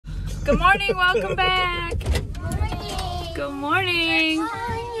Good morning, welcome back. Good morning.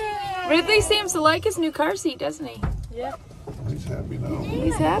 Ridley seems to like his new car seat, doesn't he? Yep. He's happy now.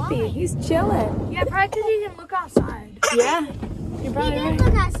 He's happy. He's chilling. Yeah, probably because he can look outside. Yeah, you're probably He right. can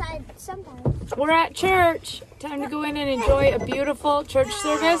look outside sometimes. We're at church. Time to go in and enjoy a beautiful church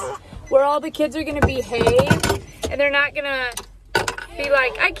service where all the kids are going to behave and they're not going to be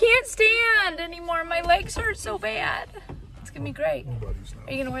like, I can't stand anymore. My legs hurt so bad. It's going to be great.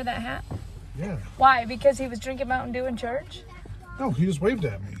 Are you going to wear that hat? Yeah. Why? Because he was drinking Mountain Dew in church? No, he just waved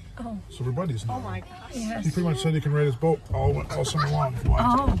at me. Oh. So we're buddies now. Oh my gosh. Yes. He pretty much said he can ride his boat all summer long. If you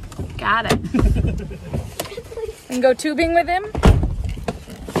want Oh, got it. And go tubing with him?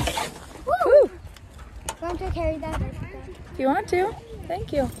 Woo. Want to carry that? If you want to.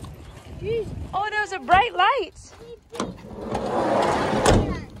 Thank you. Oh, those are bright lights.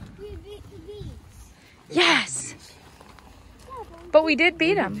 Yes. But we did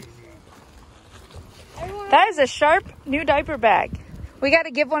beat him. That is a sharp new diaper bag. We got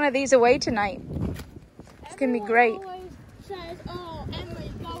to give one of these away tonight. It's going to be great. Everyone always says, oh, Emily,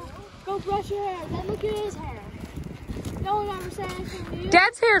 go brush your hair. Then look at his hair. No one ever said anything to you.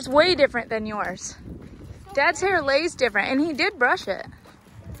 Dad's hair is way different than yours. Dad's hair lays different, and he did brush it.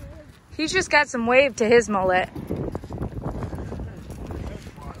 He's just got some wave to his mullet.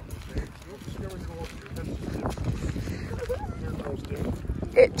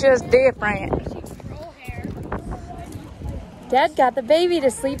 It's just different. Dad got the baby to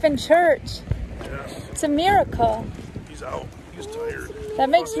sleep in church. Yeah. It's a miracle. He's out. He's tired. That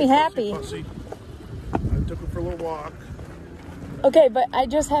makes me happy. Pussy. I took him for a little walk. Okay, but I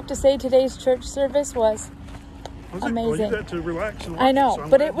just have to say today's church service was amazing. Well, you got to relax and watch I know, so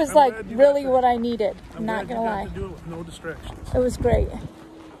but it was I'm like glad you really got to- what I needed. I'm I'm not glad gonna you lie. got to do it with no distractions. It was great.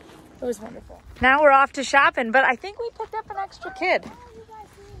 It was wonderful. Now we're off to shopping, but I think we picked up an extra kid.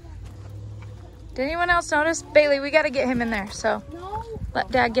 Did anyone else notice? Bailey, we got to get him in there, so let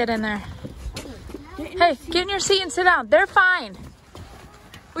Dad get in there. Hey, get in your seat and sit down. They're fine.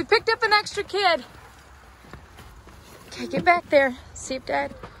 We picked up an extra kid. Okay, get back there. See if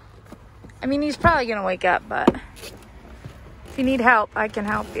Dad... I mean, he's probably going to wake up, but if you need help, I can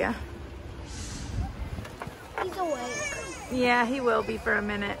help you. He's awake. Yeah, he will be for a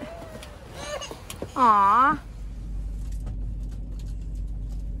minute. Aww.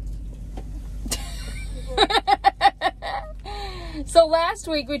 So last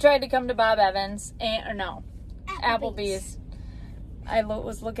week we tried to come to Bob Evans, Applebee's. I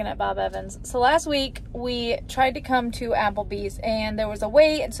was looking at Bob Evans. So last week we tried to come to Applebee's and there was a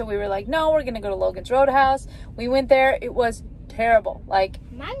wait, and so we were like, no, we're gonna go to Logan's Roadhouse. We went there. It was terrible. Like,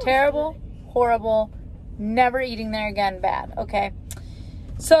 terrible, horrible, never eating there again, bad. Okay.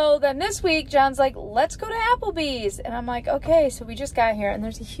 So then this week, John's like, let's go to Applebee's. And I'm like, okay. So we just got here and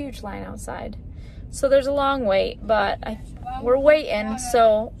there's a huge line outside. So there's a long wait, but we're waiting.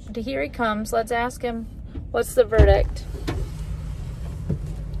 So here he comes. Let's ask him, what's the verdict?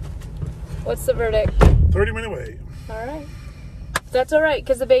 What's the verdict? 30-minute wait. All right. That's all right,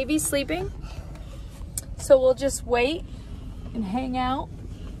 because the baby's sleeping. So we'll just wait and hang out.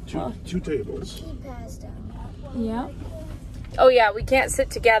 Two tables. He passed out. Yeah. Oh, yeah, we can't sit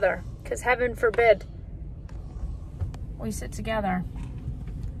together, because heaven forbid we sit together.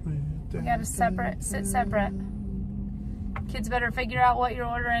 We got to sit separate. Kids better figure out what you're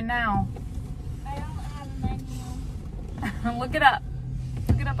ordering now. I don't have a menu. Look it up.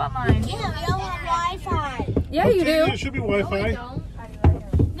 Look it up online. Yeah, we don't have Wi-Fi. Yeah, you do. It should be Wi-Fi.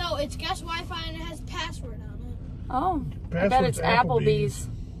 No, it's guest Wi-Fi and it has password on it. Oh, I bet it's Applebee's.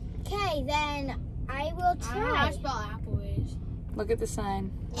 Okay, then I will try. I don't know how to spell Applebee's. Look at the sign.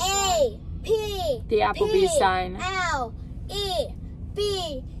 A-P. The Applebee's sign. L-E-B-E-E.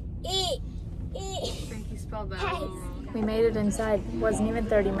 I think he spelled that all wrong. We made it inside. It wasn't even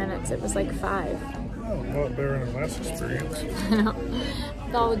 30 minutes. It was like 5. Oh, a lot better than the last experience.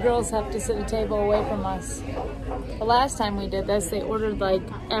 All the girls have to sit a table away from us. The last time we did this, they ordered like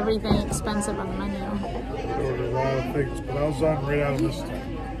everything expensive on the menu. They ordered a lot of things, but I was on right out of this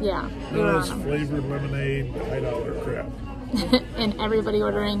time. Yeah, we None were of this on 'em. flavored lemonade, $5 crap. And everybody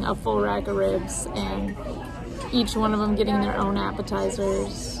ordering a full rack of ribs, and each one of them getting their own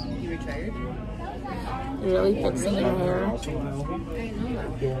appetizers. You retired? Really fixing your hair.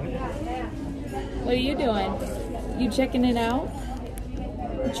 What are you doing? You checking it out?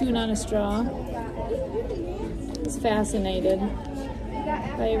 Chewing on a straw? It's fascinated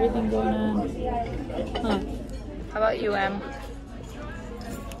by everything going on. Huh. How about you, Em?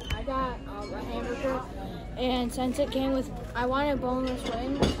 I got a hamburger, and since it came with, I wanted boneless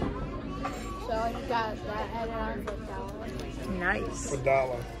wings, so I got that added on for $1. Nice.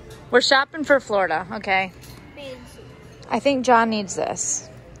 $1. We're shopping for Florida, okay? Bathing suit. I think John needs this.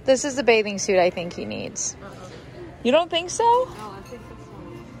 This is the bathing suit I think he needs. You don't think so? No, I think this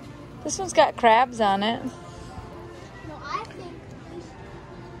one. This one's got crabs on it. No, I think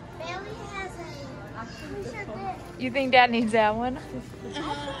Bailey has a t-shirt that. You think Dad needs that one?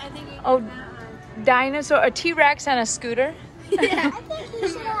 I think he Oh, dinosaur, a T-Rex on a scooter. I think he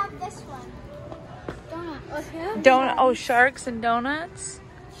should have this one. Donut. Donut. Oh, sharks and donuts.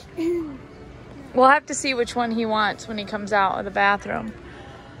 We'll have to see which one he wants when he comes out of the bathroom.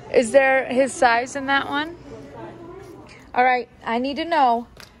 Is there his size in that one? All right, I need to know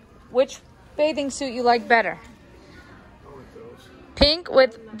which bathing suit you like better. Pink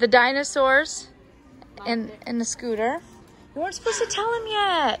with the dinosaurs and the scooter. You weren't supposed to tell him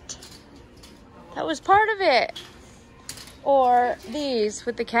yet. That was part of it. Or these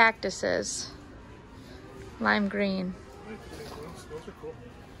with the cactuses. Lime green. Those are cool.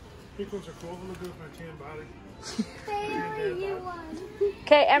 Pink ones are cool. They look good with my tan body. Bailey, you won.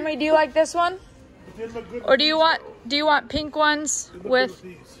 Okay, Emery, do you like this one? It did look good. Or do you want pink ones It looked good with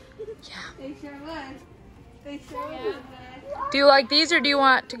these. They sure would. They sure would. Do you like these or do you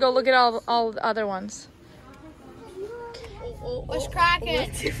want to go look at all the other ones? What's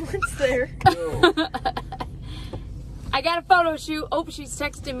cracking? What's there? I got a photo shoot. Oh, she's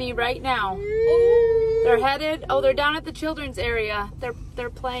texting me right now. They're headed. Oh, they're down at the children's area. They're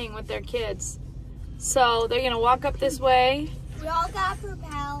playing with their kids. So they're gonna walk up this way. We all got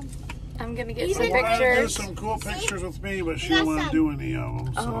propel. I'm gonna get some I wanted to do pictures. some cool pictures with me, but she didn't want to do any of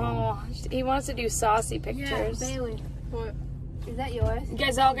them. So. Oh, he wants to do saucy pictures. Bailey. What? Is that yours? You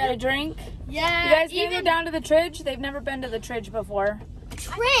guys all got a drink? Yeah. You guys gonna go down to the Tridge? They've never been to the Tridge before.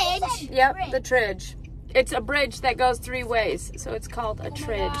 Tridge. Yep, the Tridge. It's a bridge that goes 3 ways, so it's called a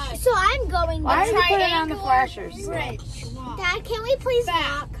Tridge. So I'm going Why are the you putting it on the triangular flashers? bridge. Dad, can we please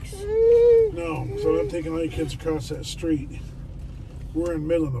walk? No, so I'm taking all you kids across that street. We're in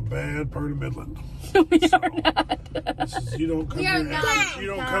Midland, a bad part of Midland. We So, are not. you don't come here. You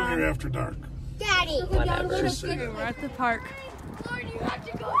don't come here after dark. Daddy. Whatever. Just say that. We're at the park. Lord, you have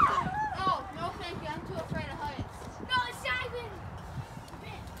to go. Oh, no, thank you. I'm too afraid of heights. No, it's not even.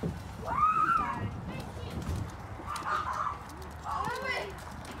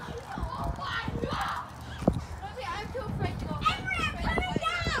 I'm too afraid to go.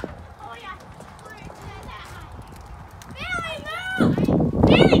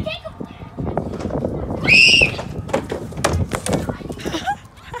 Bailey, take a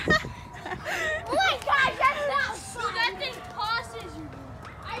Oh my gosh, that's not fun. That thing tosses you.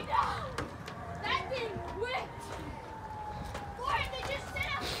 I know. That thing whipped. Lauren, they just sit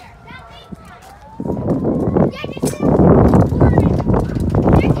up here. That thing's fine. Yeah, just sit up here. Lauren,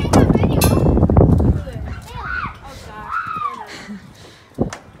 they're taking a video. Oh gosh.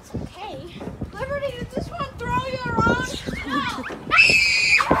 It's okay. Liberty, did this one throw you around? No.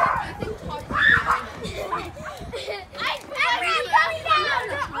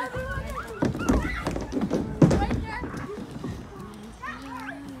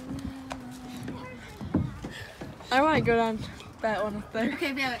 I want to go down that one up there.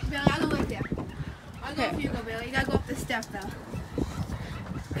 Okay, Bailey, I'll go with you. I'll go if you go, Bailey. You gotta go up the step, though.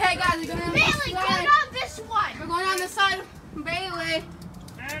 Okay, guys, we're going on this Bailey, side. get on this one. We're going on the side of Bailey.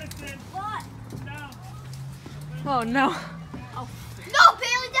 What? Oh no. No,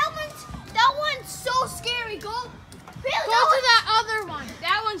 Bailey, that one's so scary. Go, Bailey, go to that other one.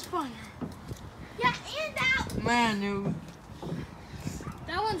 That one's fun. Yeah, and that. Man, no.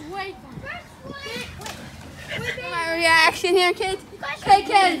 That one's way fun. My reaction here, kids. Okay,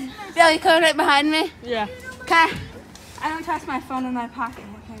 kids. Bailey, come right behind me. Yeah. Okay. I don't trust my phone in my pocket.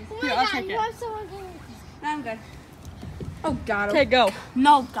 Okay. Here, I'll take it. No, I'm good. Oh God. Okay, go.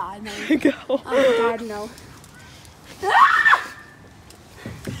 No, God, no. Go. Oh God, no.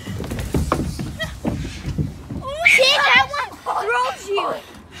 See, that one throws you.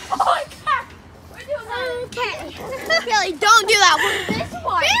 Oh my God. Okay. Bailey, don't do that one. This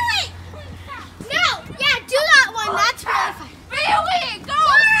one. Bailey! No! Yeah, do that one. That's really fun. Bailey, go!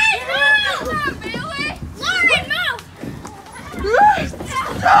 Lauren, move! Bailey! Lauren, move!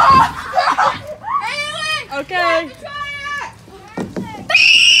 Bailey! Okay. Try it!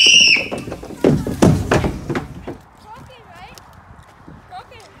 Croaking, right?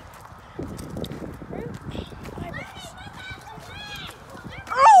 Croaking.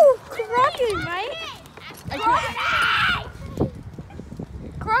 Oh! Croaking, right?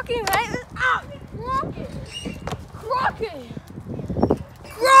 Croaking, right? Ah! Croaking!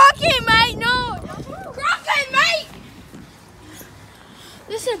 Croaking, mate! No! Croaking, mate!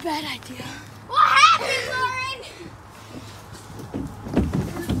 This is a bad idea. What happened, Lauren?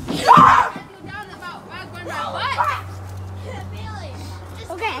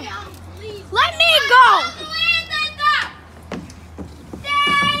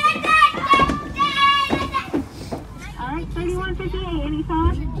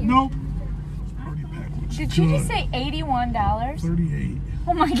 Nope. Already packed, which is Did she just good. say $81? 38.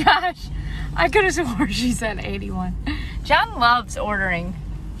 Oh my gosh. I could have sworn she said 81. John loves ordering.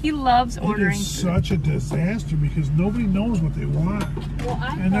 He loves ordering It is food. such a disaster because nobody knows what they want. Well,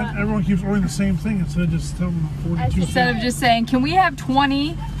 I And then everyone keeps ordering the same thing instead of just telling them 42 Instead cents. of just saying, can we have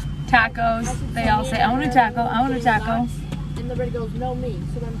 20 tacos? They all say, I want a taco, I want a taco. And the bird goes, no me.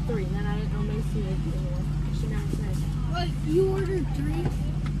 So then 3. And then I didn't know Macy anymore. She never said. What, you ordered 3?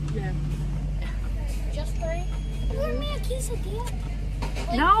 Yeah. Just 3? You want me a quesadilla?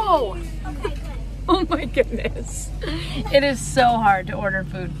 No. Okay, good. Oh my goodness. It is so hard to order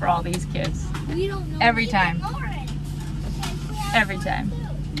food for all these kids. We don't know. Every time. Lauren. Every time.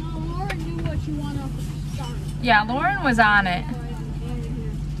 No, Lauren knew what you want off the start. Yeah, Lauren was on it.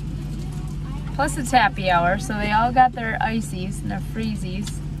 Plus it's happy hour, so they all got their ices and their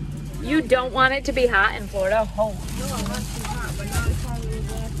freezies. You don't want it to be hot in Florida? Oh.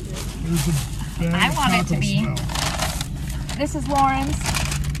 There's a bad I want it to taco be. smell. This is Lauren's.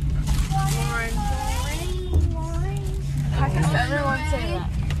 How does everyone say that?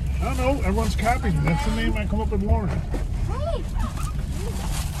 I don't know. Everyone's copying me. That's the name I come up with, Lauren.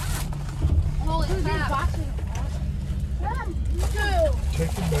 Holy crap. Check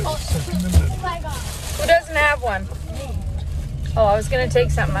the bag. Second in the middle. Who doesn't have one? Oh, I was going to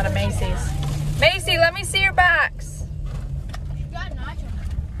take something out of Macy's. Macy, let me see your box.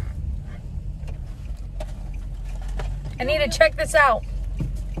 I need to check this out.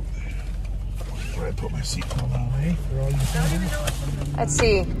 Where I put my seatbelt on, eh? For all you fans. Let's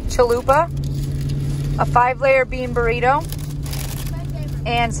see. Chalupa, a 5-layer bean burrito,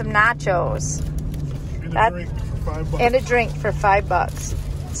 and some nachos. And That- a drink for $5. And a drink for $5.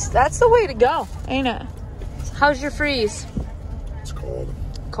 That's the way to go, ain't it? How's your freeze? It's cold.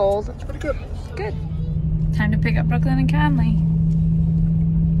 Cold. It's pretty good. Good. Time to pick up Brooklyn and Conley.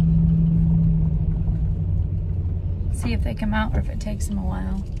 See if they come out or if it takes them a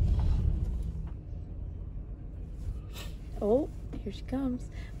while. Oh, here she comes.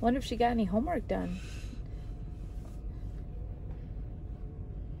 Wonder if she got any homework done.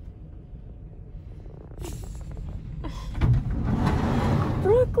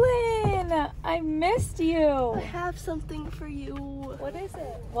 Brooklyn, I missed you. I have something for you. What is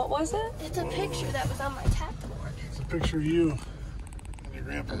it? What was it? It's a picture that was on my tab board. It's a picture of you and your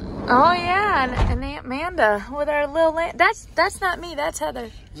grandpa. Oh yeah, and Aunt Amanda with our little that's not me, that's Heather.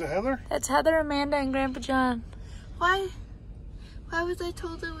 Is it Heather? That's Heather, Amanda, and Grandpa John. Why was I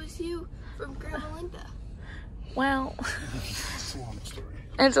told it was you from Grandma Linda? Well, It's a long story.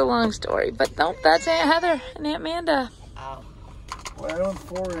 it's a long story, but nope, that's Aunt Heather and Aunt Amanda. Oh. Well, on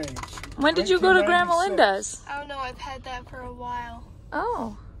 4-H. When did you go to Grandma 1996. Linda's? I don't know, I've had that for a while.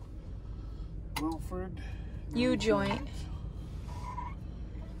 Oh, Wilford. U joint.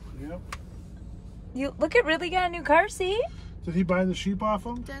 Yep. You look, it really got a new car seat. Did he buy the sheep off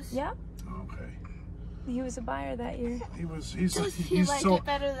him? Does, Yeah, Okay. he was a buyer that year. He's Does he he's like so it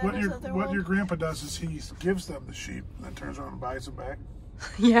better than what his your other what one? your grandpa does is he gives them the sheep and then turns around and buys them back.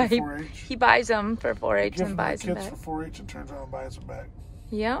 Yeah, For he 4-H. he buys them for 4-H Gives and them buys the them kids back. for 4-H and turns around and buys them back.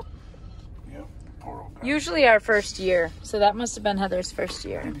 Yep. Yep. Poor old guy. Usually our first year, so that must have been Heather's first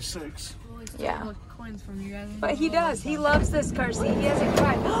year. 86. Yeah. Coins from you guys. But he does. He loves this car seat. He hasn't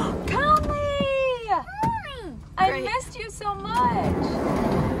cried. Conley! I Great. missed you so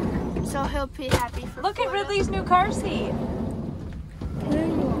much. So he'll be happy for Look at Florida. Ridley's new car seat.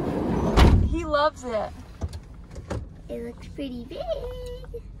 He loves it. It looks pretty big.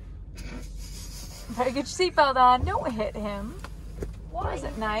 Better get your seatbelt on. Don't hit him. Was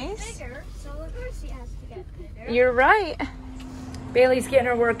it nice? Bigger, so the car seat has to get bigger. You're right. Bailey's getting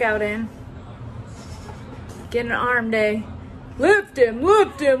her workout in. Getting an arm day. Lift him,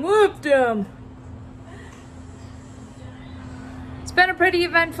 lift him, lift him. It's been a pretty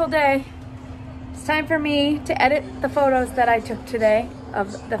eventful day. It's time for me to edit the photos that I took today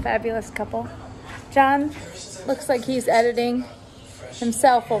of the fabulous couple. John looks like he's editing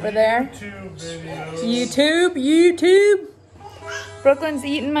himself over there. YouTube, YouTube. Brooklyn's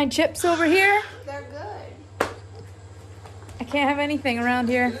eating my chips over here. They're good. I can't have anything around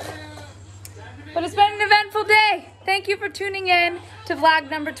here. But it's been an eventful day. Thank you for tuning in to vlog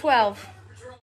number 12.